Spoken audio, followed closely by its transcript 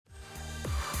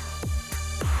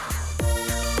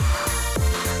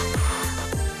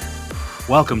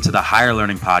Welcome to the Higher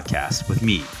Learning Podcast with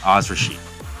me, Oz Rashid.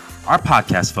 Our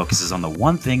podcast focuses on the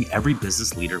one thing every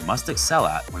business leader must excel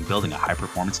at when building a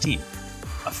high-performance team: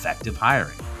 effective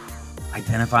hiring.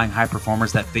 Identifying high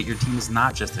performers that fit your team is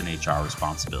not just an HR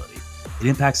responsibility. It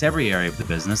impacts every area of the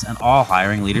business and all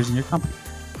hiring leaders in your company.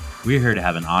 We're here to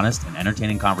have an honest and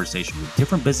entertaining conversation with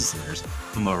different business leaders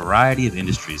from a variety of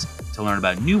industries to learn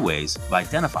about new ways of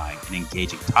identifying and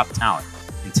engaging top talent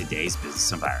in today's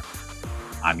business environment.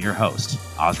 I'm your host,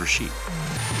 Oz Rashid.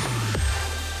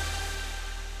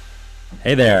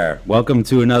 Hey there. Welcome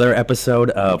to another episode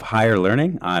of Higher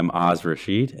Learning. I'm Oz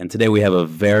Rashid, and today we have a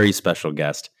very special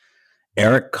guest,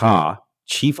 Eric COO,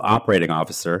 Chief Operating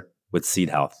Officer with Seed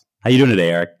Health. How you doing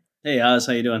today, Eric? Hey, Oz.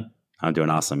 How you doing? I'm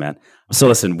doing awesome, man. So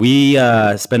listen, we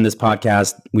spend this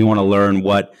podcast, we want to learn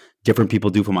what different people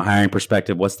do from a hiring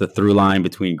perspective. What's the through line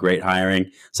between great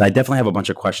hiring? So I definitely have a bunch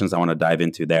of questions I want to dive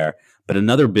into there. But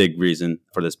another big reason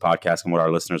for this podcast and what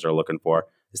our listeners are looking for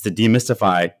is to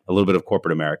demystify a little bit of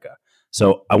corporate America.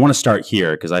 So I want to start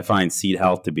here because I find Seed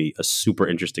Health to be a super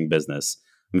interesting business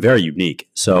and very unique.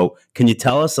 So can you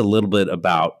tell us a little bit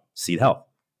about Seed Health?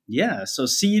 Yeah. So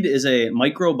Seed is a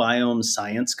microbiome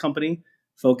science company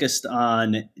focused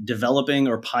on developing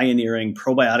or pioneering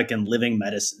probiotic and living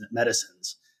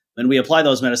medicines. And we apply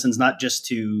those medicines not just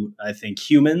to, I think,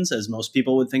 humans, as most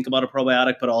people would think about a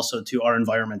probiotic, but also to our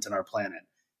environment and our planet.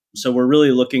 So we're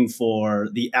really looking for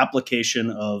the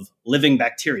application of living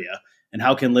bacteria and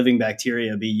how can living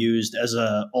bacteria be used as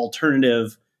an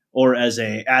alternative or as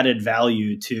a added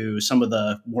value to some of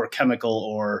the more chemical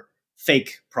or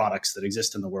fake products that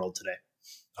exist in the world today.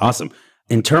 Awesome.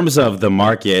 In terms of the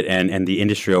market and the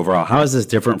industry overall, how is this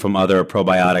different from other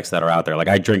probiotics that are out there? Like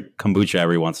I drink kombucha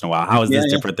every once in a while. How is this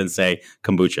different than, say,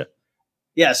 kombucha?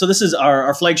 Yeah, so this is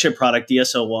our flagship product,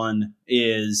 DSO1,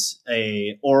 is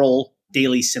a oral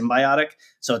daily symbiotic.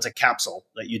 So it's a capsule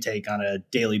that you take on a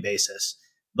daily basis.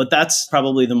 But that's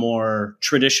probably the more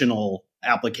traditional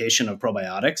application of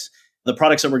probiotics. The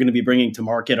products that we're going to be bringing to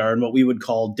market are in what we would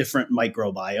call different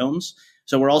microbiomes.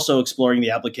 So we're also exploring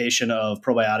the application of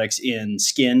probiotics in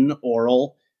skin,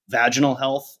 oral, vaginal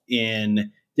health,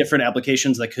 in different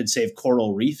applications that could save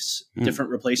coral reefs, different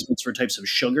replacements for types of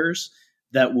sugars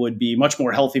that would be much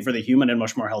more healthy for the human and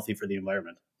much more healthy for the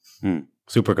environment.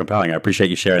 Super compelling. I appreciate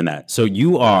you sharing that. So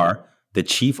you are the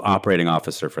Chief Operating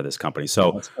Officer for this company.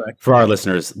 So for our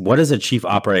listeners, what does a Chief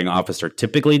Operating Officer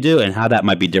typically do and how that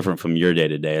might be different from your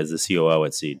day-to-day as the COO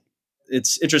at Seed?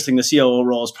 It's interesting. The COO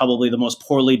role is probably the most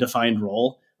poorly defined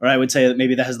role, or I would say that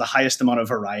maybe that has the highest amount of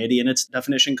variety in its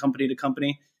definition company to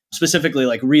company. Specifically,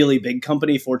 like really big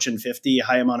company, Fortune 50,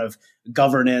 high amount of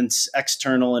governance,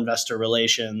 external investor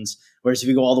relations. Whereas if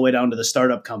you go all the way down to the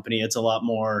startup company, it's a lot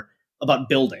more about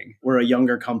building. We're a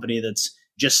younger company that's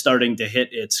just starting to hit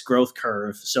its growth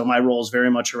curve. So my role is very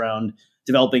much around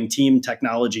developing team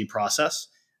technology process.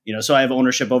 So I have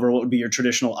ownership over what would be your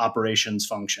traditional operations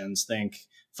functions. Think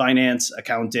finance,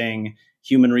 accounting,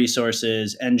 human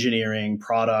resources, engineering,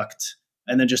 product,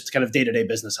 and then just kind of day-to-day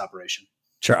business operation.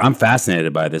 Sure. I'm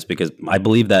fascinated by this because I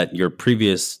believe that your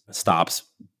previous stops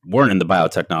weren't in the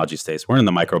biotechnology space, weren't in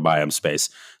the microbiome space.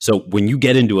 So when you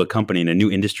get into a company in a new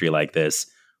industry like this,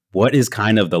 what is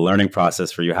kind of the learning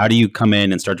process for you? How do you come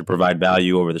in and start to provide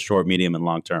value over the short, medium, and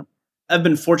long term? I've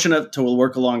been fortunate to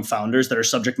work along founders that are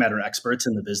subject matter experts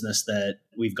in the business that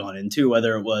we've gone into,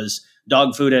 whether it was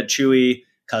dog food at Chewy,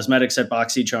 cosmetics at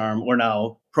BoxyCharm, or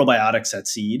now probiotics at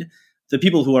Seed. The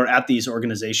people who are at these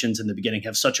organizations in the beginning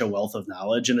have such a wealth of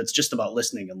knowledge, and it's just about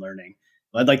listening and learning.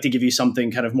 I'd like to give you something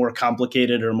kind of more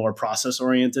complicated or more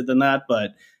process-oriented than that,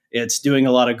 but it's doing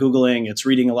a lot of Googling, it's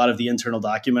reading a lot of the internal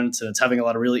documents, and it's having a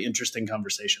lot of really interesting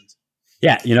conversations.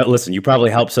 Yeah, listen, you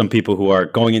probably help some people who are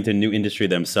going into a new industry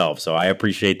themselves. So I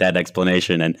appreciate that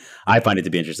explanation, and I find it to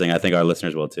be interesting. I think our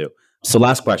listeners will too. So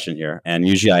last question here, and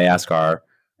usually I ask our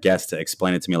guests to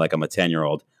explain it to me like I'm a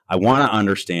 10-year-old. I want to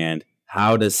understand,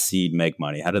 how does Seed make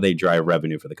money? How do they drive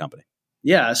revenue for the company?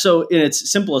 Yeah, so in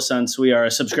its simplest sense, we are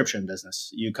a subscription business.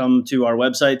 You come to our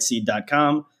website,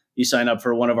 seed.com, you sign up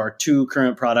for one of our 2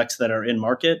 current products that are in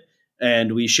market,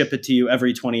 and we ship it to you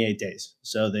every 28 days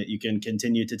so that you can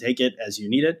continue to take it as you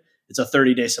need it. It's a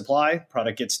 30-day supply.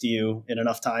 Product gets to you in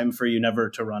enough time for you never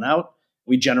to run out.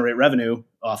 We generate revenue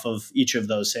off of each of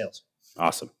those sales.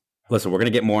 Awesome. Listen, we're going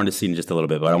to get more into Seed in just a little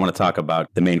bit, but I want to talk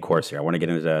about the main course here. I want to get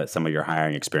into some of your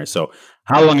hiring experience. So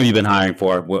how long have you been hiring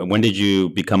for? When did you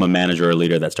become a manager or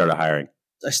leader that started hiring?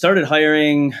 I started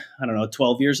hiring,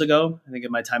 12 years ago, I think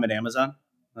at my time at Amazon.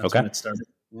 That's when it started.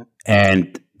 Yeah.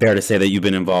 And fair to say that you've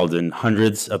been involved in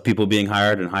hundreds of people being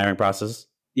hired in hiring processes?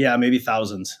 Yeah, maybe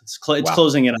thousands. It's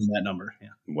closing in on that number. Yeah.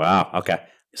 Wow. Okay.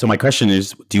 So my question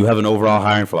is, do you have an overall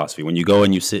hiring philosophy when you go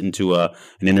and you sit into an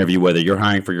interview, whether you're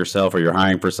hiring for yourself or you're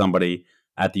hiring for somebody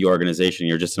at the organization,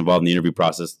 you're just involved in the interview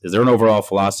process? Is there an overall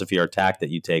philosophy or tack that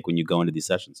you take when you go into these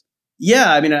sessions?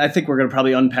 Yeah, I mean, I think we're going to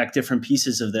probably unpack different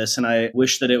pieces of this, and I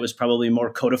wish that it was probably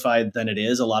more codified than it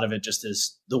is. A lot of it just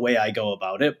is the way I go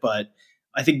about it. But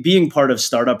I think being part of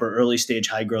startup or early stage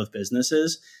high growth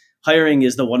businesses, hiring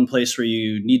is the one place where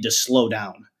you need to slow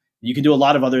down. You can do a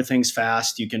lot of other things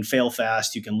fast. You can fail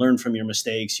fast. You can learn from your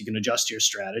mistakes. You can adjust your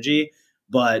strategy.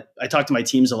 But I talk to my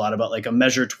teams a lot about like a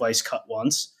measure twice, cut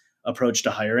once approach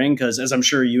to hiring, because as I'm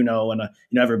sure you know, and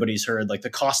everybody's heard, like the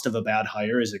cost of a bad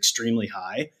hire is extremely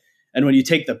high. And when you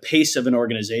take the pace of an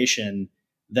organization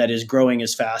that is growing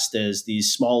as fast as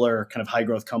these smaller kind of high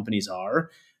growth companies are,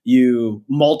 you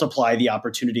multiply the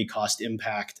opportunity cost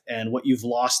impact and what you've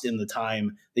lost in the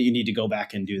time that you need to go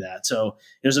back and do that. So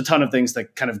there's a ton of things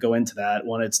that kind of go into that.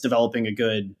 One, it's developing a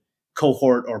good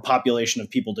cohort or population of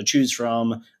people to choose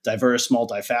from, diverse,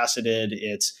 multifaceted.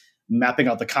 It's mapping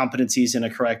out the competencies in a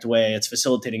correct way. It's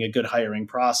facilitating a good hiring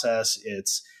process.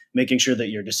 It's making sure that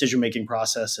your decision-making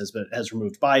process has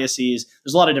removed biases.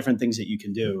 There's a lot of different things that you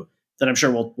can do that I'm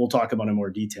sure we'll talk about in more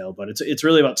detail. But it's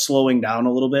really about slowing down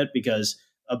a little bit, because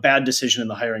a bad decision in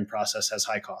the hiring process has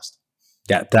high cost.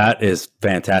 Yeah, that is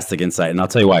fantastic insight. And I'll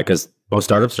tell you why, because most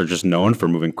startups are just known for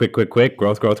moving quick,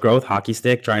 growth, hockey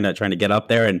stick, trying to get up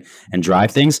there and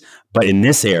drive things. But in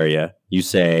this area, you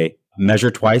say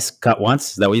measure twice, cut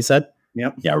once. Is that what you said?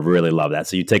 Yep. Yeah, I really love that.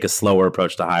 So you take a slower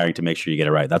approach to hiring to make sure you get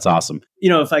it right. That's awesome.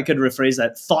 If I could rephrase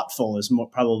that, thoughtful is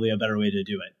probably a better way to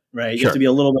do it, right? You have to be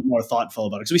a little bit more thoughtful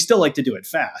about it, because we still like to do it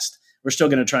fast. We're still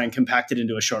going to try and compact it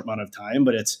into a short amount of time,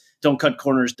 but it's don't cut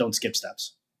corners, don't skip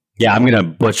steps. Yeah, I'm going to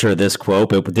butcher this quote,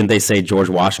 but didn't they say George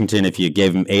Washington, if you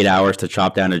gave him 8 hours to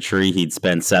chop down a tree, he'd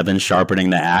spend 7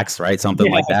 sharpening the axe, right?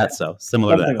 Something like that. So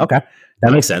similar to that. Okay,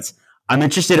 that makes sense. I'm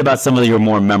interested about some of your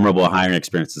more memorable hiring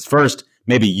experiences. First,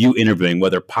 maybe you interviewing,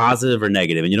 whether positive or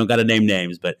negative, and you don't got to name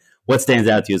names, but what stands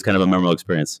out to you as kind of a memorable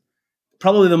experience?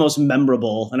 Probably the most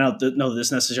memorable, and I don't know that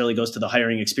this necessarily goes to the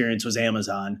hiring experience, was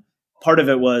Amazon. Part of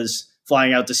it was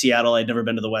flying out to Seattle. I'd never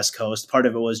been to the West Coast. Part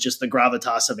of it was just the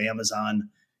gravitas of Amazon.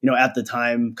 At the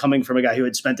time, coming from a guy who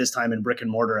had spent his time in brick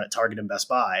and mortar at Target and Best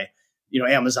Buy,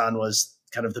 Amazon was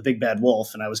kind of the big bad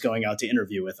wolf, and I was going out to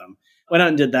interview with him. Went out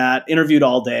and did that, interviewed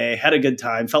all day, had a good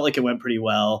time, felt like it went pretty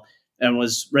well, and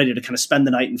was ready to kind of spend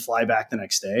the night and fly back the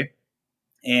next day.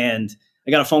 And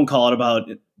I got a phone call at about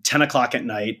 10 o'clock at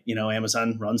night.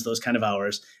 Amazon runs those kind of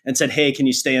hours, and said, "Hey, can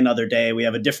you stay another day? We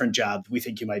have a different job we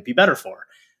think you might be better for."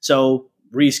 So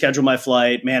reschedule my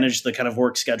flight, manage the kind of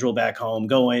work schedule back home,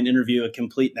 go in, interview a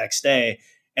complete next day.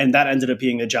 And that ended up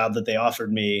being the job that they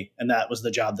offered me. And that was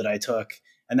the job that I took.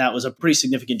 And that was a pretty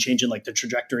significant change in like the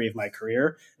trajectory of my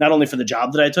career, not only for the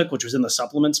job that I took, which was in the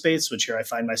supplement space, which here I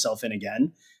find myself in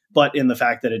again, but in the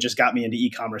fact that it just got me into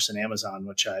e-commerce and Amazon,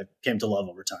 which I came to love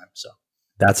over time. So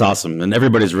that's awesome. And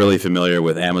everybody's really familiar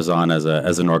with Amazon as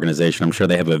an organization. I'm sure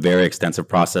they have a very extensive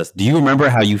process. Do you remember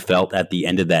how you felt at the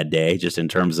end of that day, just in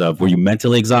terms of, were you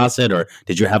mentally exhausted, or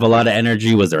did you have a lot of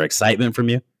energy? Was there excitement from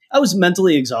you? I was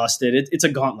mentally exhausted. It's a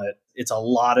gauntlet. It's a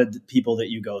lot of people that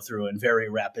you go through in very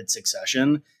rapid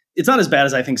succession. It's not as bad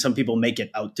as I think some people make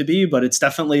it out to be, but it's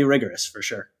definitely rigorous for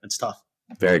sure. It's tough.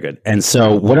 Very good. And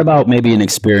so what about maybe an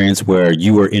experience where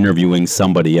you were interviewing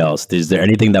somebody else? Is there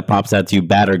anything that pops out to you,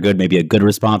 bad or good, maybe a good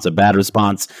response, a bad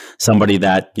response, somebody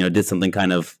that, did something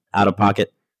kind of out of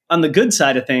pocket? On the good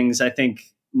side of things, I think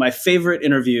my favorite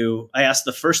interview, I asked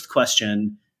the first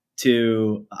question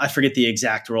to, I forget the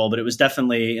exact role, but it was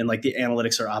definitely in like the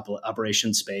analytics or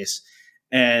operations space.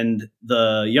 And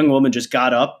the young woman just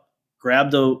got up,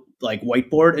 grabbed a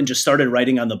whiteboard and just started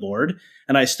writing on the board.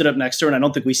 And I stood up next to her, and I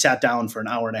don't think we sat down for an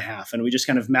hour and a half. And we just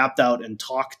kind of mapped out and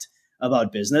talked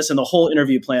about business. And the whole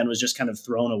interview plan was just kind of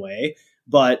thrown away.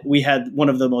 But we had one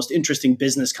of the most interesting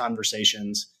business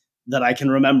conversations that I can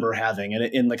remember having, and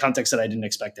in the context that I didn't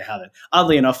expect to have it.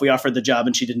 Oddly enough, we offered the job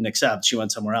and she didn't accept. She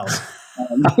went somewhere else.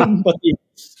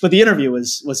 But the interview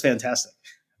was fantastic.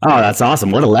 Oh, that's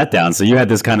awesome. What a letdown. So you had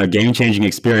this kind of game-changing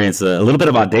experience, a little bit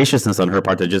of audaciousness on her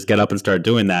part to just get up and start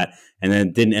doing that, and then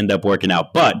it didn't end up working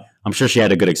out. But I'm sure she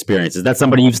had a good experience. Is that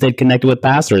somebody you've stayed connected with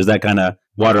past, or is that kind of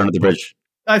water under the bridge?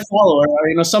 I follow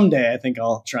her. Someday I think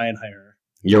I'll try and hire her.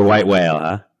 You're white whale,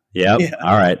 huh? Yep. Yeah.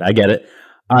 All right. I get it.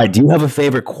 All right. Do you have a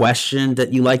favorite question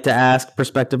that you like to ask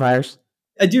prospective hires?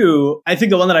 I do. I think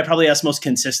the one that I probably ask most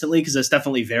consistently, because this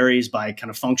definitely varies by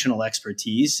kind of functional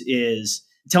expertise, is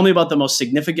tell me about the most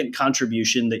significant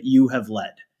contribution that you have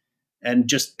led, and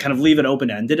just kind of leave it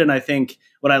open-ended. And I think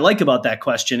what I like about that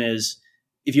question is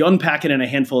if you unpack it in a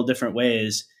handful of different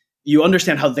ways, you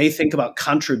understand how they think about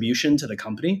contribution to the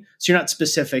company. So you're not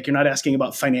specific. You're not asking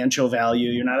about financial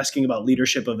value. You're not asking about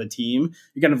leadership of a team.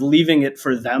 You're kind of leaving it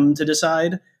for them to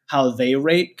decide how they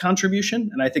rate contribution.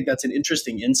 And I think that's an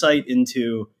interesting insight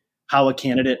into how a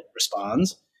candidate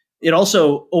responds. It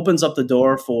also opens up the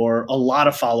door for a lot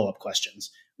of follow-up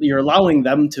questions. You're allowing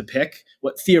them to pick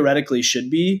what theoretically should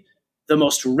be the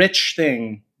most rich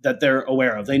thing that they're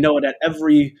aware of. They know it at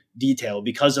every detail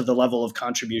because of the level of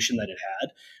contribution that it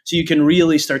had. So you can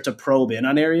really start to probe in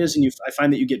on areas, and I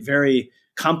find that you get very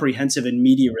comprehensive and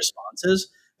meaty responses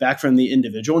back from the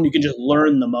individual, and you can just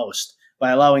learn the most by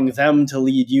allowing them to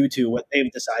lead you to what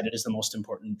they've decided is the most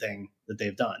important thing that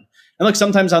they've done. And look,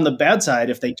 sometimes on the bad side,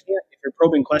 if you're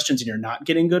probing questions and you're not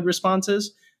getting good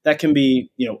responses, that can be,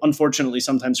 unfortunately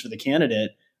sometimes for the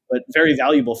candidate, but very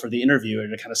valuable for the interviewer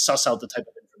to kind of suss out the type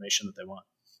of information that they want.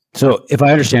 So if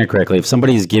I understand correctly, if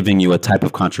somebody's giving you a type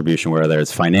of contribution, whether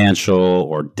it's financial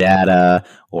or data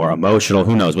or emotional,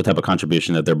 who knows what type of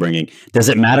contribution that they're bringing, does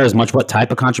it matter as much what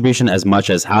type of contribution as much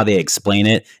as how they explain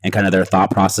it and kind of their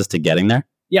thought process to getting there?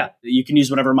 Yeah, you can use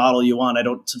whatever model you want. I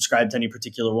don't subscribe to any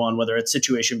particular one, whether it's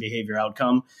situation, behavior,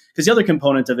 outcome. Because the other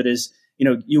component of it is,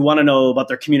 you want to know about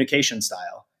their communication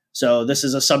style. So this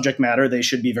is a subject matter they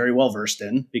should be very well versed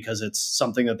in because it's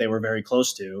something that they were very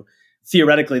close to.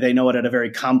 Theoretically, they know it at a very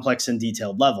complex and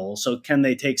detailed level. So can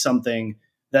they take something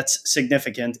that's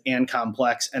significant and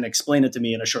complex and explain it to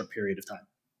me in a short period of time?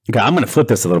 Okay, I'm going to flip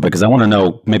this a little bit because I want to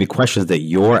know maybe questions that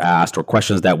you're asked or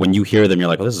questions that when you hear them, you're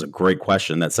like, oh, this is a great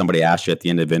question that somebody asked you at the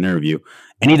end of an interview.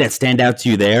 Any that stand out to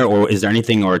you there? Or is there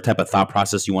anything or a type of thought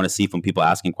process you want to see from people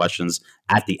asking questions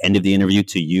at the end of the interview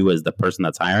to you as the person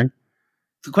that's hiring?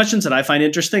 The questions that I find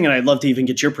interesting, and I'd love to even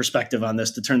get your perspective on this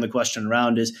to turn the question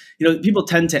around, is, people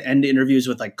tend to end interviews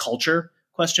with like culture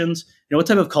questions. What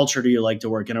type of culture do you like to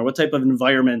work in, or what type of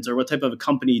environment, or what type of a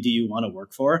company do you want to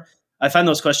work for? I find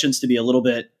those questions to be a little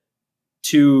bit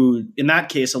too, in that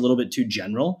case, a little bit too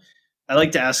general. I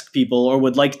like to ask people, or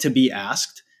would like to be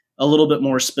asked, a little bit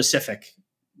more specific,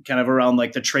 kind of around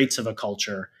like the traits of a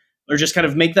culture, or just kind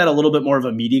of make that a little bit more of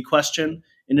a meaty question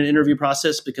in an interview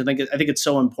process, because I think it's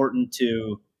so important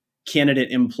to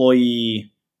candidate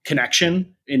employee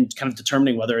connection in kind of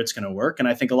determining whether it's going to work. And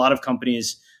I think a lot of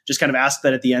companies just kind of ask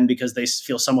that at the end because they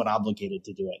feel somewhat obligated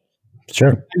to do it. Sure.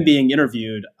 I'm being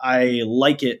interviewed, I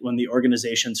like it when the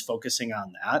organization's focusing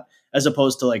on that, as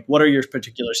opposed to like, what are your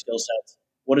particular skill sets?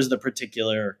 What is the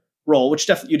particular role, which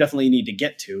you definitely need to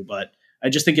get to, but I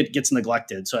just think it gets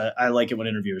neglected. So I like it when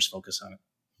interviewers focus on it.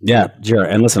 Yeah, sure.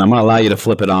 And listen, I'm going to allow you to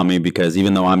flip it on me because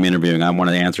even though I'm interviewing, I want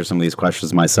to answer some of these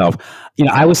questions myself.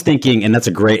 I was thinking, and that's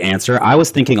a great answer. I was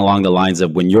thinking along the lines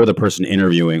of when you're the person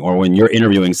interviewing or when you're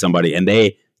interviewing somebody and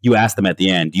you ask them at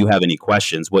the end, do you have any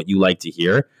questions, what you like to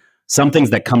hear? Some things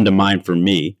that come to mind for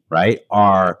me, right,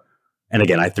 are, and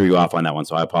again, I threw you off on that one,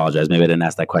 so I apologize. Maybe I didn't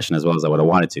ask that question as well as I would have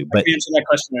wanted to. But I'll answer that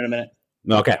question in a minute.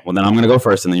 Okay, well then I'm going to go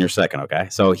first and then you're second, okay?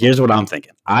 So here's what I'm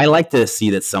thinking. I like to see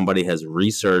that somebody has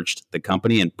researched the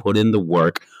company and put in the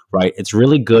work, right? It's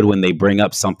really good when they bring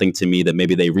up something to me that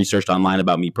maybe they researched online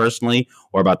about me personally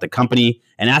or about the company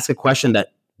and ask a question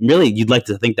that really you'd like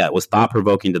to think that was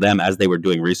thought-provoking to them as they were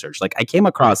doing research. Like, I came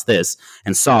across this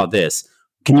and saw this.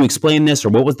 Can you explain this, or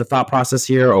what was the thought process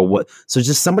here, or what? So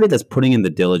just somebody that's putting in the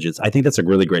diligence. I think that's a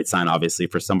really great sign, obviously,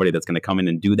 for somebody that's going to come in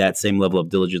and do that same level of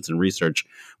diligence and research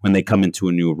when they come into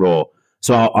a new role.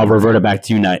 So I'll revert it back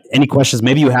to you now. Any questions?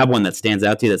 Maybe you have one that stands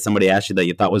out to you that somebody asked you that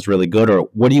you thought was really good, or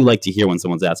what do you like to hear when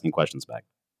someone's asking questions back?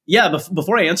 Yeah,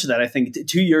 before I answer that, I think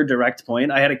to your direct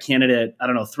point, I had a candidate,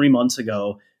 3 months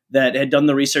ago that had done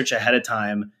the research ahead of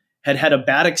time, had a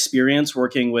bad experience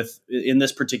working with, in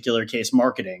this particular case,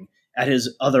 marketing at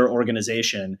his other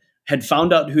organization, had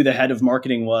found out who the head of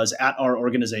marketing was at our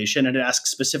organization and had asked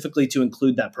specifically to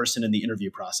include that person in the interview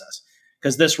process.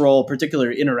 Because this role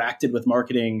particularly interacted with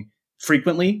marketing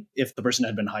frequently if the person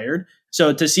had been hired.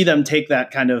 So to see them take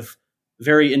that kind of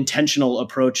very intentional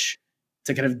approach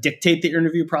to kind of dictate the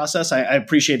interview process, I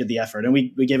appreciated the effort, and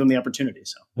we gave him the opportunity.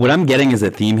 So what I'm getting as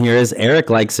a theme here is Eric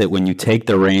likes it when you take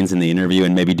the reins in the interview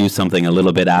and maybe do something a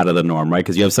little bit out of the norm, right?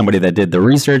 Because you have somebody that did the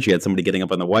research, you had somebody getting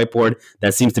up on the whiteboard.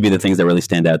 That seems to be the things that really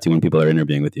stand out to when people are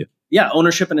interviewing with you. Yeah,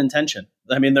 ownership and intention.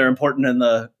 I mean, they're important in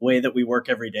the way that we work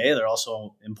every day. They're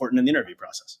also important in the interview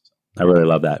process. I really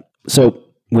love that. So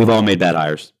we've all made bad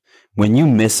hires. When you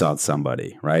miss on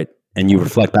somebody, right, and you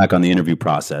reflect back on the interview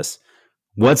process,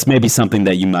 what's maybe something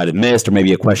that you might have missed, or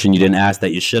maybe a question you didn't ask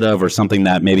that you should have, or something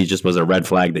that maybe just was a red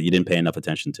flag that you didn't pay enough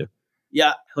attention to?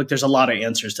 Yeah, look, there's a lot of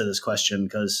answers to this question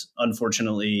because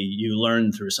unfortunately you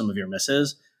learn through some of your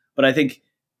misses. But I think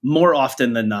more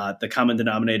often than not, the common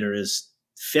denominator is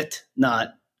fit,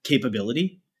 not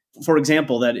capability. For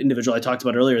example, that individual I talked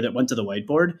about earlier that went to the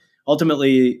whiteboard,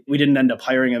 ultimately, we didn't end up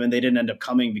hiring him and they didn't end up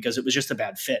coming because it was just a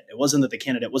bad fit. It wasn't that the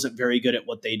candidate wasn't very good at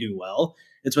what they do well.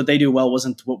 It's what they do well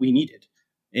wasn't what we needed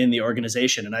in the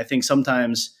organization. And I think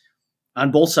sometimes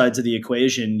on both sides of the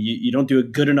equation, you don't do a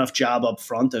good enough job up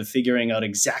front of figuring out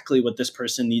exactly what this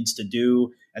person needs to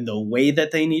do and the way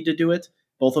that they need to do it,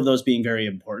 both of those being very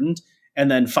important, and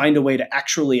then find a way to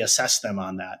actually assess them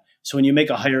on that. So when you make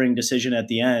a hiring decision at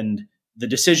the end, the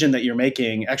decision that you're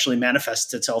making actually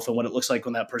manifests itself in what it looks like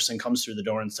when that person comes through the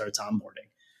door and starts onboarding.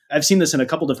 I've seen this in a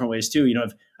couple different ways too.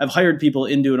 I've hired people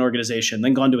into an organization,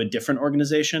 then gone to a different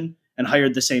organization and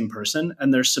hired the same person,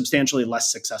 and they're substantially less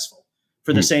successful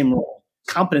for the same role.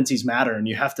 Competencies matter, and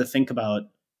you have to think about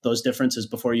those differences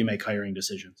before you make hiring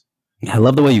decisions. I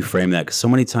love the way you frame that, because so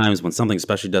many times when something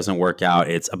especially doesn't work out,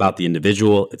 it's about the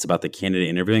individual, it's about the candidate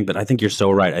interviewing. But I think you're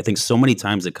so right. I think so many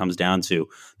times it comes down to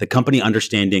the company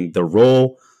understanding the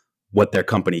role, what their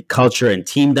company culture and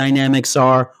team dynamics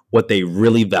are, what they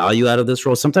really value out of this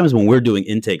role. Sometimes when we're doing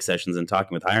intake sessions and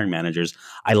talking with hiring managers,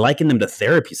 I liken them to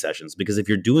therapy sessions, because if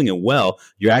you're doing it well,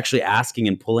 you're actually asking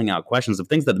and pulling out questions of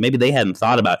things that maybe they hadn't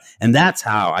thought about. And that's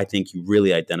how I think you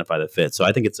really identify the fit. So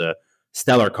I think it's a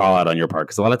stellar call out on your part,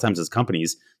 because a lot of times as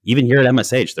companies, even here at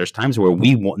MSH, there's times where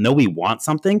we know we want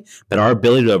something, but our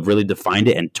ability to have really defined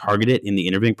it and target it in the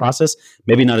interviewing process,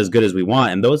 maybe not as good as we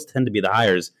want. And those tend to be the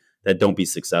hires that don't be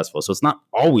successful. So it's not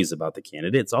always about the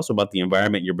candidate. It's also about the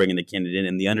environment you're bringing the candidate in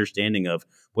and the understanding of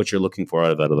what you're looking for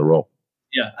out of the role.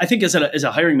 Yeah, I think as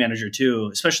a hiring manager too,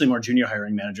 especially more junior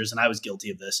hiring managers, and I was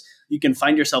guilty of this, you can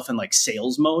find yourself in like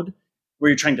sales mode where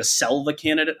you're trying to sell the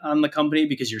candidate on the company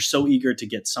because you're so eager to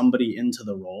get somebody into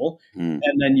the role. And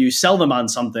then you sell them on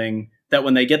something that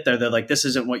when they get there, they're like, this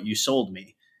isn't what you sold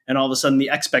me. And all of a sudden the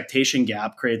expectation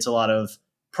gap creates a lot of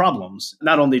problems,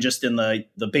 not only just in the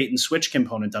bait and switch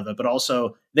component of it, but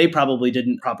also they probably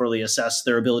didn't properly assess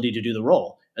their ability to do the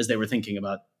role as they were thinking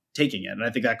about taking it. And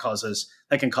I think that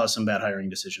can cause some bad hiring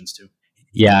decisions too.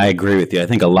 Yeah, I agree with you. I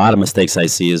think a lot of mistakes I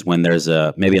see is when there's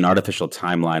maybe an artificial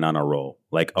timeline on a role.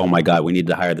 Like, oh my God, we need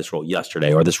to hire this role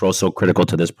yesterday, or this role is so critical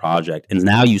to this project. And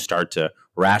now you start to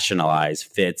rationalize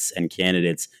fits and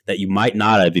candidates that you might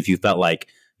not have if you felt like,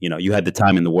 you had the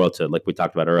time in the world to, like we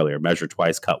talked about earlier, measure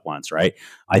twice, cut once, right?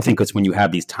 I think it's when you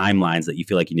have these timelines that you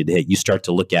feel like you need to hit, you start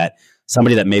to look at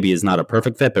somebody that maybe is not a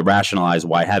perfect fit, but rationalize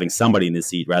why having somebody in the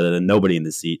seat rather than nobody in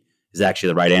the seat is actually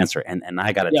the right answer. And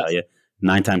I got to tell you,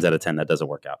 9 times out of 10, that doesn't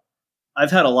work out. I've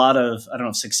had a lot of, I don't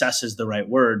know if success is the right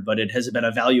word, but it has been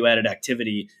a value-added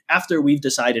activity after we've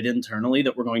decided internally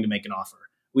that we're going to make an offer.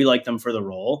 We like them for the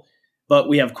role, but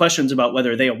we have questions about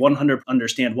whether they 100%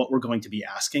 understand what we're going to be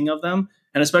asking of them.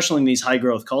 And especially in these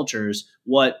high-growth cultures,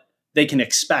 what they can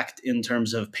expect in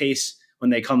terms of pace when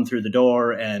they come through the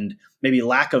door and maybe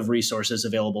lack of resources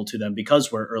available to them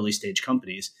because we're early-stage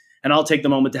companies. And I'll take the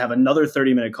moment to have another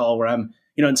 30-minute call where I'm,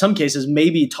 in some cases,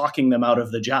 maybe talking them out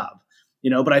of the job,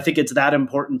 but I think it's that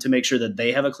important to make sure that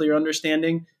they have a clear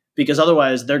understanding, because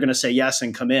otherwise they're going to say yes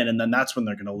and come in. And then that's when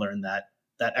they're going to learn that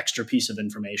extra piece of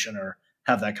information or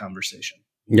have that conversation.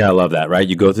 Yeah, I love that, right?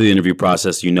 You go through the interview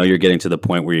process, you're getting to the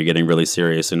point where you're getting really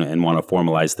serious and want to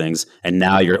formalize things. And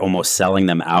now you're almost selling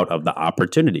them out of the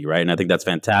opportunity, right? And I think that's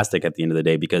fantastic at the end of the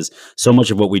day, because so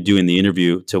much of what we do in the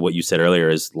interview, to what you said earlier,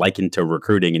 is likened to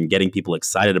recruiting and getting people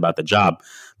excited about the job.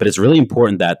 But it's really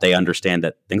important that they understand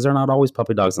that things are not always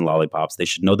puppy dogs and lollipops. They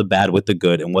should know the bad with the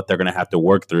good and what they're going to have to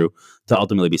work through to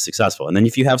ultimately be successful. And then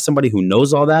if you have somebody who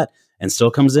knows all that and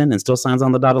still comes in and still signs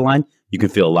on the dotted line, you can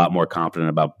feel a lot more confident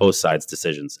about both sides'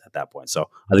 decisions at that point. So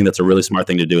I think that's a really smart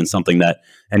thing to do, and something that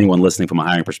anyone listening from a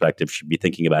hiring perspective should be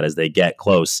thinking about as they get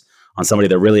close on somebody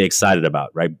they're really excited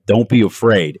about, right? Don't be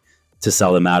afraid to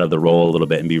sell them out of the role a little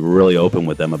bit and be really open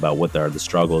with them about what are the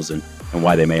struggles and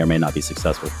why they may or may not be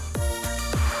successful.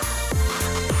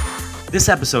 This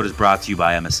episode is brought to you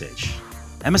by MSH.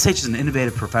 MSH is an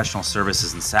innovative professional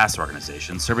services and SaaS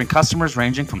organization serving customers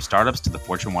ranging from startups to the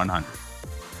Fortune 100.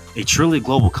 A truly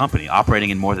global company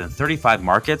operating in more than 35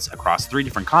 markets across 3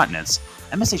 different continents,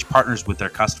 MSH partners with their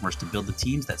customers to build the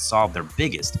teams that solve their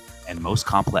biggest and most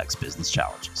complex business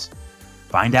challenges.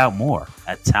 Find out more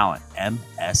at talentmsh.com.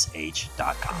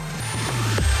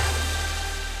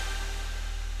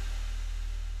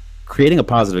 Creating a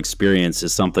positive experience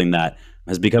is something that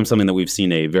has become something that we've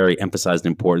seen a very emphasized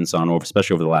importance on,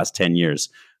 especially over the last 10 years.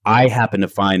 I happen to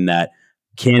find that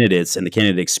candidates and the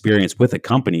candidate experience with a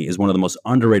company is one of the most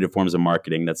underrated forms of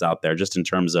marketing that's out there, just in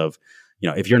terms of,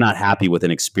 if you're not happy with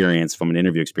an experience from an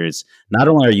interview experience, not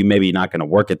only are you maybe not going to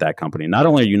work at that company, not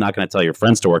only are you not going to tell your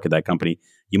friends to work at that company,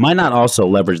 you might not also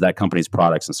leverage that company's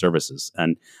products and services.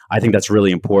 And I think that's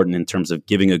really important in terms of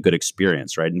giving a good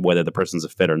experience, right? And whether the person's a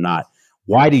fit or not.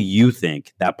 Why do you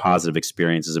think that positive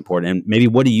experience is important? And maybe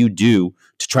what do you do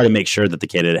to try to make sure that the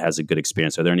candidate has a good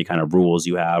experience? Are there any kind of rules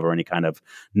you have or any kind of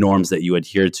norms that you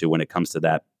adhere to when it comes to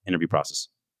that interview process?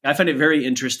 I find it very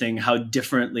interesting how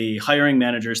differently hiring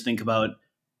managers think about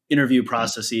interview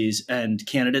processes and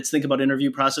candidates think about interview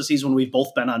processes when we've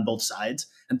both been on both sides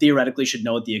and theoretically should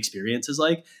know what the experience is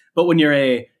like. But when you're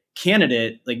a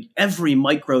candidate, like every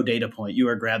micro data point you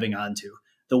are grabbing onto,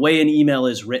 the way an email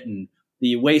is written,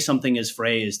 the way something is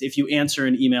phrased, if you answer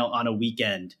an email on a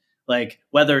weekend, like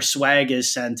whether swag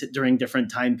is sent during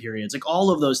different time periods, like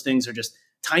all of those things are just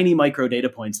tiny micro data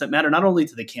points that matter not only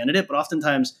to the candidate, but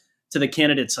oftentimes to the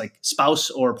candidate's like spouse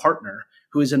or partner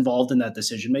who is involved in that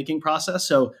decision-making process.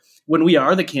 So when we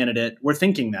are the candidate, we're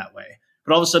thinking that way.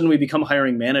 But all of a sudden we become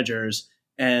hiring managers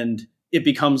and it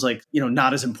becomes like,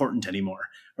 not as important anymore,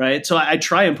 right? So I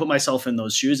try and put myself in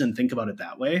those shoes and think about it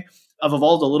that way. I've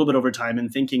evolved a little bit over time in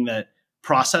thinking that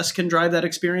process can drive that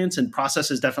experience, and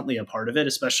process is definitely a part of it,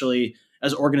 especially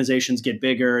as organizations get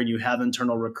bigger and you have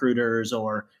internal recruiters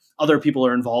or other people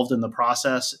are involved in the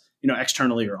process,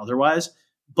 externally or otherwise.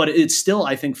 But it still,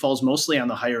 I think, falls mostly on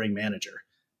the hiring manager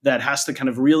that has to kind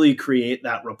of really create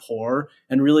that rapport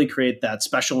and really create that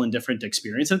special and different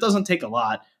experience. And it doesn't take a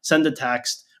lot. Send a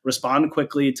text, respond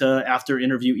quickly to after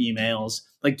interview emails,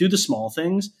 like do the small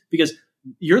things because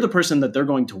you're the person that they're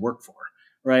going to work for,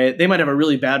 right? They might have a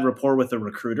really bad rapport with the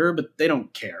recruiter, but they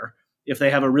don't care if they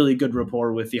have a really good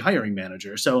rapport with the hiring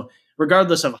manager. So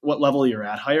regardless of what level you're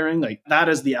at hiring, like that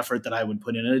is the effort that I would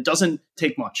put in. And it doesn't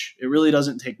take much. It really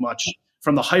doesn't take much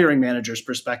from the hiring manager's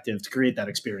perspective to create that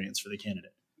experience for the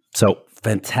candidate. So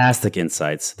fantastic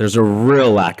insights. There's a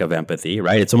real lack of empathy,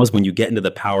 right? It's almost when you get into the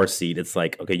power seat, it's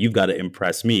like, okay, you've got to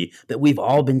impress me that we've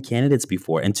all been candidates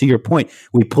before. And to your point,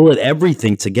 we pull at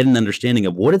everything to get an understanding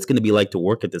of what it's going to be like to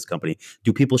work at this company.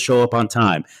 Do people show up on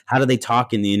time? How do they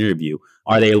talk in the interview?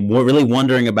 Are they really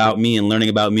wondering about me and learning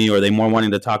about me? Or are they more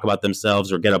wanting to talk about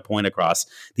themselves or get a point across?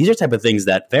 These are type of things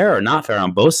that fair or not fair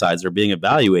on both sides are being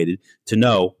evaluated to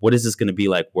know what is this going to be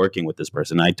like working with this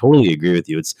person. I totally agree with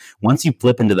you. It's once you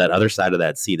flip into that other side of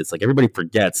that seat, it's like everybody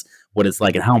forgets what it's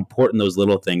like and how important those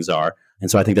little things are. And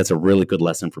so I think that's a really good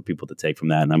lesson for people to take from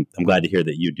that. And I'm glad to hear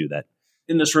that you do that.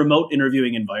 In this remote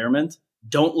interviewing environment,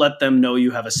 don't let them know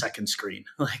you have a second screen.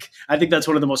 Like, I think that's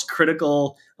one of the most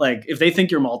critical, like if they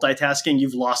think you're multitasking,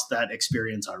 you've lost that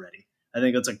experience already. I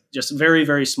think it's like just very,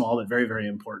 very small, but very, very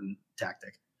important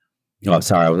tactic. Oh,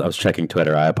 sorry. I was checking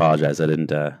Twitter. I apologize. I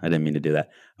didn't mean to do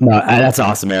that. No, that's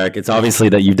awesome, Eric. It's obviously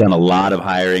that you've done a lot of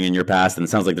hiring in your past, and it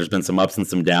sounds like there's been some ups and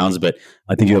some downs, but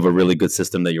I think you have a really good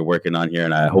system that you're working on here,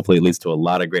 and hopefully it leads to a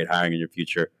lot of great hiring in your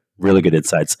future. Really good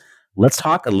insights. Let's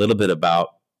talk a little bit about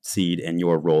Seed and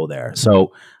your role there.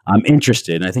 So I'm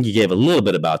interested, and I think you gave a little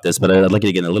bit about this, but I'd like you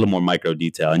to get in a little more micro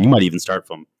detail, and you might even start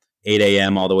from 8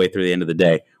 a.m. all the way through the end of the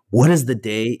day. What is the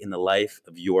day in the life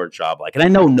of your job like? And I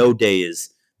know no day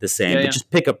is the same, but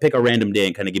just pick a random day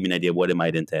and kind of give me an idea of what it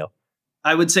might entail.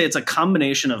 I would say it's a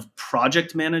combination of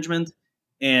project management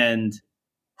and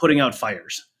putting out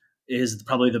fires is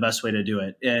probably the best way to do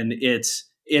it. And it's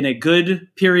in a good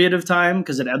period of time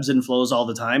because it ebbs and flows all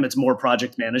the time. It's more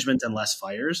project management and less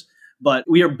fires. But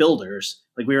we are builders.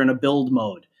 Like we are in a build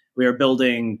mode. We are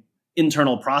building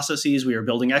internal processes. We are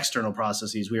building external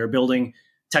processes. We are building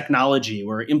technology.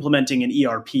 We're implementing an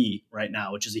ERP right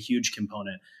now, which is a huge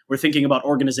component. We're thinking about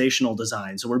organizational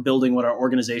design. So we're building what our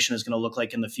organization is going to look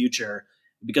like in the future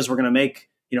because we're going to make,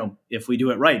 if we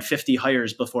do it right, 50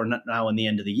 hires before now and the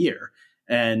end of the year.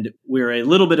 And we're a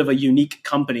little bit of a unique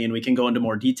company, and we can go into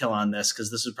more detail on this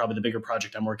because this is probably the bigger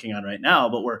project I'm working on right now.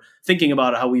 But we're thinking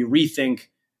about how we rethink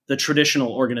the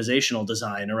traditional organizational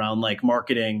design around like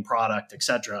marketing, product, et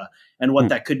cetera, and what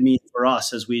that could mean for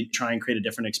us as we try and create a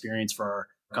different experience for our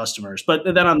customers. But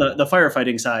then on the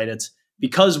firefighting side, it's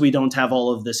because we don't have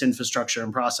all of this infrastructure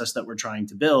and process that we're trying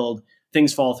to build,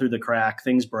 things fall through the crack,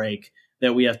 things break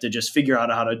that we have to just figure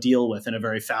out how to deal with in a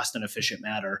very fast and efficient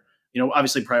manner.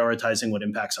 Obviously prioritizing what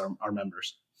impacts our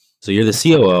members. So you're the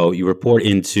COO, you report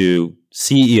into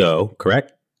CEO,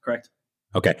 correct? Correct.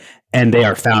 Okay. And they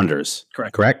are founders.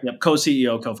 Correct? Yep.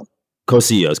 Co-CEO, co-founder.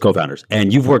 Co-CEOs, co-founders.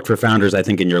 And you've worked for founders, I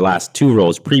think, in your last two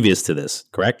roles previous to this,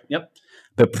 correct? Yep.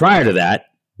 But prior to that,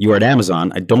 you were at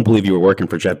Amazon. I don't believe you were working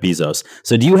for Jeff Bezos.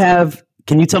 So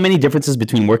can you tell me any differences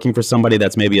between working for somebody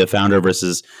that's maybe a founder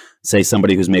versus, say,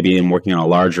 somebody who's maybe working on a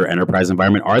larger enterprise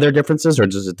environment? Are there differences or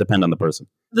does it depend on the person?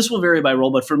 This will vary by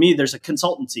role, but for me, there's a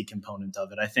consultancy component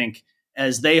of it. I think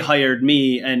as they hired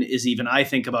me and as even I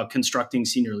think about constructing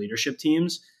senior leadership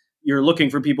teams, you're looking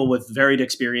for people with varied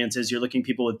experiences. You're looking for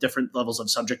people with different levels of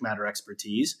subject matter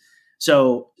expertise.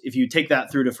 So if you take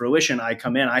that through to fruition, I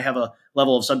come in, I have a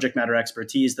level of subject matter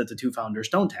expertise that the two founders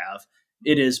don't have.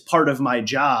 It is part of my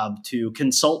job to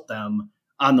consult them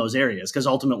on those areas because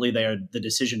ultimately they are the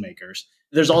decision makers.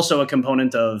 There's also a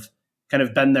component of kind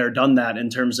of been there, done that in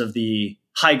terms of the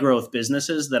high growth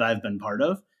businesses that I've been part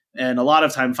of. And a lot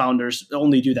of time founders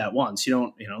only do that once. You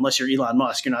don't, unless you're Elon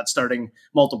Musk, you're not starting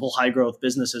multiple high growth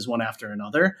businesses one after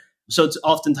another. So it's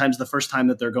oftentimes the first time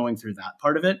that they're going through that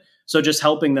part of it. So just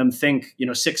helping them think,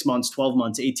 6 months, 12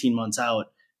 months, 18 months out,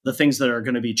 the things that are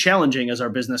going to be challenging as our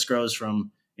business grows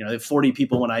from, 40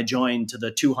 people when I joined to the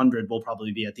 200 will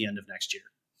probably be at the end of next year.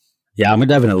 Yeah, I'm going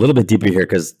to dive in a little bit deeper here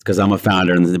because I'm a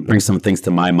founder and it brings some things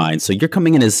to my mind. So you're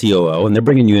coming in as COO and they're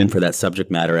bringing you in for that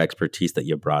subject matter expertise that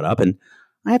you brought up. And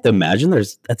I have to imagine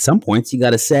there's at some points you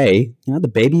got to say, the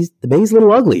baby's a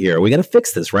little ugly here. We got to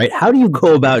fix this, right? How do you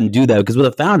go about and do that? Because with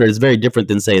a founder, it's very different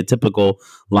than say a typical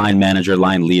line manager,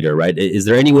 line leader, right? Is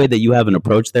there any way that you have an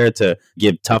approach there to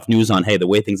give tough news on, hey, the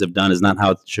way things have done is not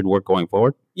how it should work going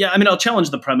forward? Yeah, I mean, I'll challenge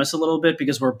the premise a little bit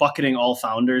because we're bucketing all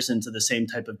founders into the same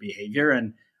type of behavior.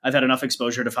 And I've had enough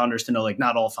exposure to founders to know like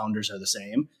not all founders are the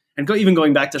same. And even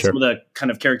going back to Sure. some of the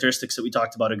kind of characteristics that we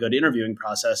talked about, a good interviewing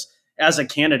process, as a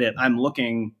candidate, I'm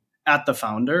looking at the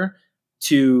founder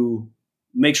to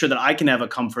make sure that I can have a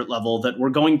comfort level that we're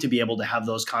going to be able to have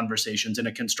those conversations in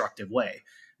a constructive way.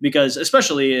 Because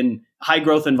especially in high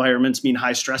growth environments, mean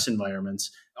high stress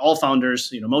environments, all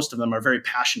founders, most of them are very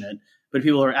passionate, but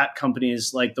people who are at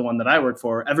companies like the one that I work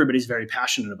for, everybody's very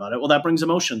passionate about it. Well, that brings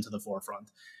emotion to the forefront,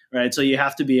 right? So you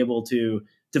have to be able to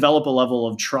develop a level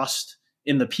of trust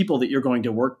in the people that you're going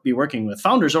to be working with,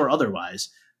 founders or otherwise,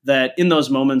 that in those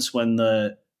moments when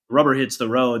the rubber hits the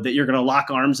road, that you're going to lock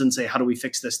arms and say, how do we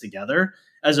fix this together?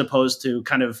 As opposed to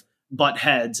kind of butt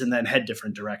heads and then head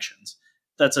different directions.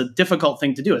 That's a difficult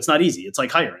thing to do. It's not easy. It's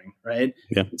like hiring, right?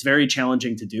 Yeah. It's very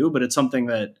challenging to do, but it's something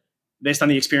that based on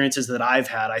the experiences that I've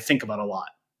had, I think about a lot.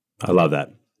 I love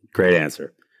that. Great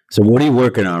answer. So what are you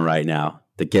working on right now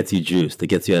that gets you juiced, that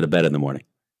gets you out of bed in the morning?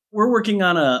 We're working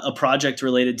on a project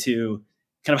related to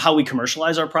kind of how we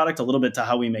commercialize our product, a little bit to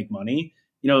how we make money.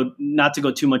 Not to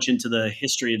go too much into the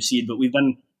history of Seed, but we've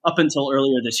been up until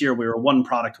earlier this year, we were one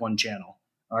product, one channel.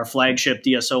 Our flagship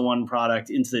DSO1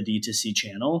 product into the D2C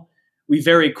channel. We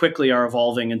very quickly are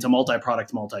evolving into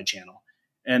multi-product, multi-channel.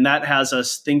 And that has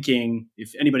us thinking,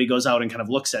 if anybody goes out and kind of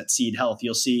looks at Seed Health,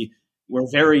 you'll see we're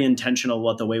very intentional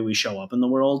about the way we show up in the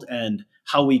world and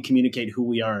how we communicate who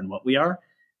we are and what we are.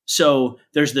 So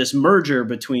there's this merger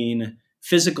between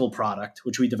physical product,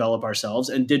 which we develop ourselves,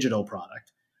 and digital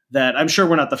product. That I'm sure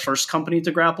we're not the first company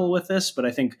to grapple with this, but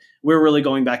I think we're really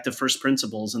going back to first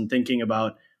principles and thinking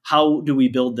about how do we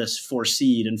build this for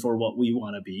Seed and for what we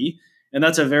want to be. And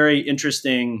that's a very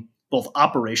interesting, both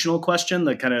operational question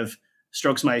that kind of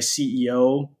strokes my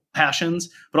CEO passions,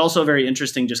 but also a very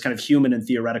interesting, just kind of human and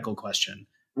theoretical question.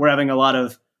 We're having a lot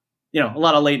of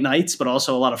late nights, but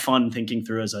also a lot of fun thinking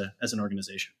through as an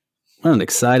organization. What an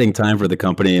exciting time for the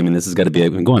company. I mean, this has got to be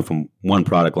going from one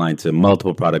product line to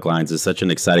multiple product lines is such an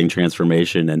exciting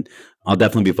transformation. And I'll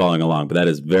definitely be following along. But that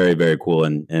is very, very cool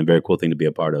and a very cool thing to be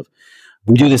a part of.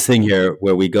 We do this thing here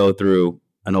where we go through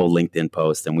an old LinkedIn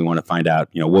post and we want to find out,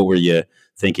 what were you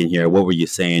thinking here? What were you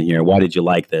saying here? Why did you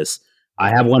like this? I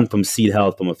have one from Seed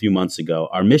Health from a few months ago.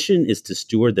 Our mission is to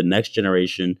steward the next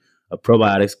generation of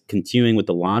probiotics, continuing with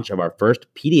the launch of our first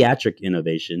pediatric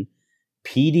innovation,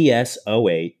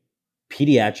 PDS08.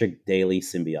 Pediatric Daily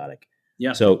Symbiotic.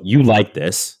 Yeah. So you like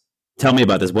this. Tell me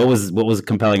about this. What was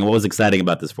compelling? What was exciting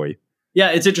about this for you? Yeah,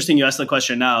 it's interesting you asked the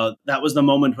question now. That was the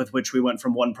moment with which we went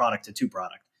from one product to two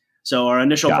product. So our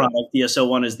initial product,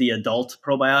 DSO1, is the adult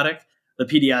probiotic. The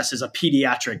PDS is a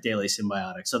pediatric daily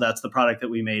symbiotic. So that's the product that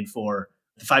we made for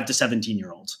the 5 to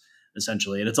 17-year-olds,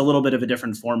 essentially. And it's a little bit of a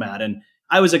different format. And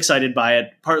I was excited by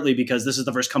it, partly because this is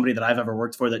the first company that I've ever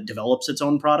worked for that develops its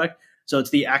own product. So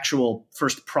it's the actual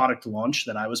first product launch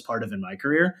that I was part of in my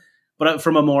career. But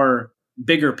from a more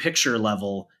bigger picture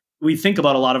level, we think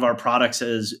about a lot of our products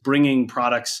as bringing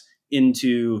products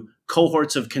into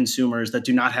cohorts of consumers that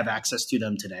do not have access to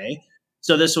them today.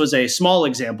 So this was a small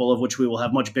example of which we will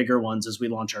have much bigger ones as we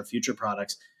launch our future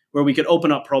products, where we could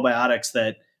open up probiotics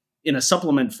that in a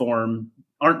supplement form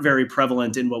aren't very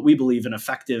prevalent in what we believe an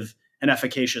effective and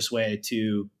efficacious way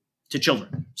to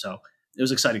children. So it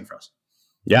was exciting for us.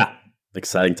 Yeah.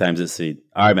 Exciting times at Seed.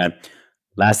 All right, man.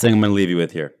 Last thing I'm going to leave you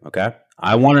with here, okay?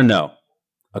 I want to know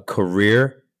a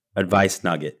career advice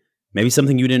nugget. Maybe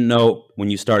something you didn't know when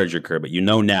you started your career, but you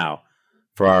know now.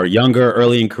 For our younger,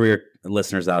 early in career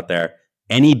listeners out there,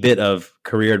 any bit of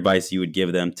career advice you would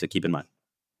give them to keep in mind?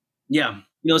 Yeah.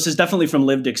 This is definitely from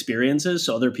lived experiences.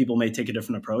 So other people may take a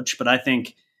different approach, but I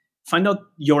think find out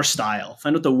your style,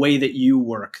 find out the way that you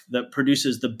work that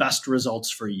produces the best results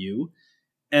for you,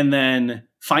 and then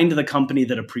find the company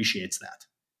that appreciates that.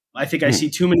 I think I see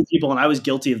too many people, and I was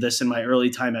guilty of this in my early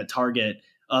time at Target,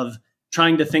 of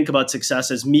trying to think about success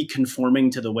as me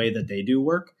conforming to the way that they do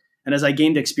work. And as I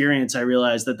gained experience, I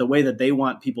realized that the way that they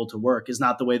want people to work is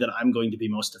not the way that I'm going to be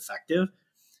most effective.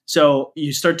 So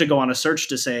you start to go on a search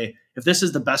to say, if this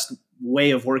is the best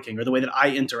way of working or the way that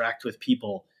I interact with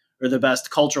people or the best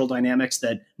cultural dynamics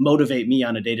that motivate me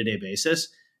on a day-to-day basis,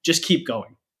 just keep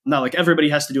going. Not like everybody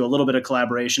has to do a little bit of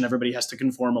collaboration. Everybody has to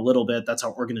conform a little bit. That's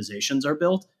how organizations are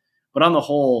built. But on the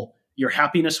whole, your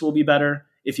happiness will be better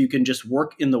if you can just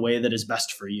work in the way that is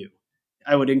best for you.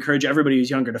 I would encourage everybody who's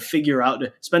younger to figure out,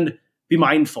 be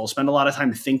mindful, spend a lot of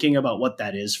time thinking about what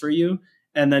that is for you,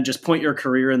 and then just point your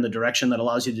career in the direction that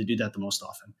allows you to do that the most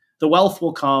often. The wealth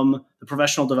will come, the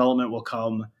professional development will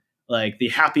come, like the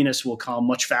happiness will come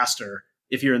much faster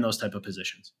if you're in those type of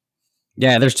positions.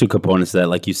 Yeah, there's two components to that.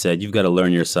 Like you said, you've got to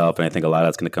learn yourself. And I think a lot of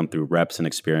that's going to come through reps and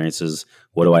experiences.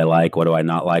 What do I like? What do I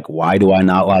not like? Why do I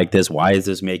not like this? Why is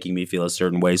this making me feel a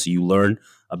certain way? So you learn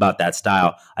about that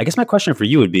style. I guess my question for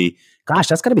you would be, gosh,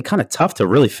 that's got to be kind of tough to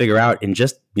really figure out in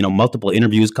just, multiple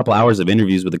interviews, couple hours of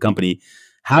interviews with a company.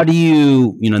 How do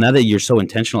you, now that you're so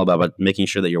intentional about making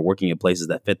sure that you're working at places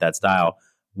that fit that style,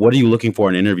 what are you looking for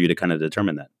in an interview to kind of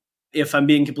determine that? If I'm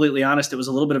being completely honest, it was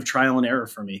a little bit of trial and error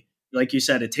for me. Like you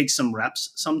said, it takes some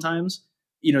reps sometimes,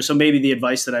 so maybe the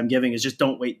advice that I'm giving is just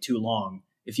don't wait too long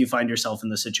if you find yourself in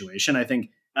the situation. I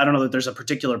don't know that there's a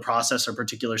particular process or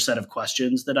particular set of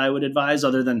questions that I would advise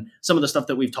other than some of the stuff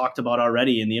that we've talked about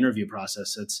already in the interview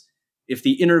process. It's if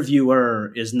the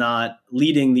interviewer is not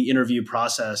leading the interview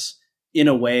process in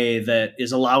a way that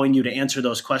is allowing you to answer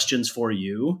those questions for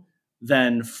you,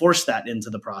 then force that into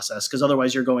the process, because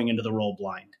otherwise you're going into the role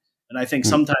blind. And I think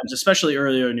sometimes, especially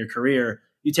earlier in your career,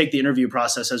 you take the interview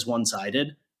process as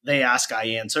one-sided. They ask, I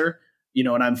answer,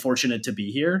 and I'm fortunate to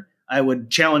be here. I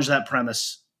would challenge that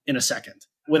premise in a second.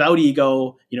 Without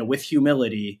ego, with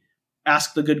humility,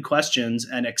 ask the good questions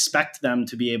and expect them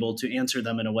to be able to answer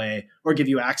them in a way or give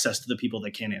you access to the people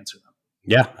that can answer them.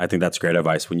 Yeah, I think that's great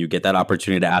advice. When you get that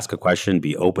opportunity to ask a question,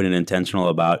 be open and intentional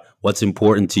about what's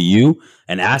important to you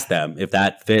and ask them if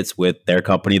that fits with their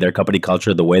company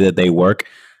culture, the way that they work.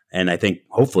 And I think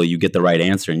hopefully you get the right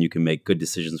answer and you can make good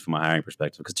decisions from a hiring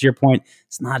perspective. Because to your point,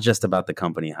 it's not just about the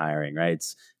company hiring, right?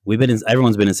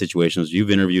 Everyone's been in situations,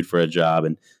 you've interviewed for a job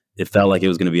and it felt like it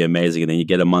was going to be amazing. And then you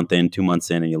get a month in, 2 months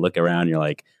in, and you look around and you're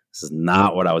like, this is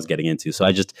not what I was getting into. So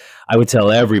I would tell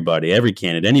everybody, every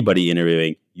candidate, anybody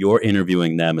interviewing, you're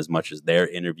interviewing them as much as they're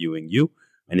interviewing you.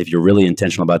 And if you're really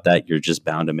intentional about that, you're just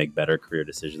bound to make better career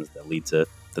decisions that lead to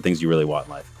the things you really want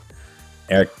in life.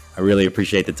 Eric, I really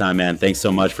appreciate the time, man. Thanks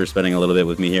so much for spending a little bit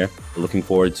with me here. Looking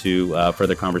forward to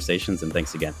further conversations, and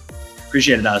thanks again.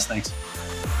 Appreciate it, Oz. Thanks.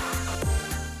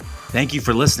 Thank you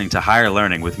for listening to Higher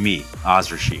Learning with me,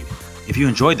 Oz Rashid. If you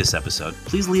enjoyed this episode,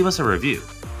 please leave us a review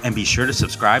and be sure to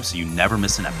subscribe so you never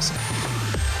miss an episode.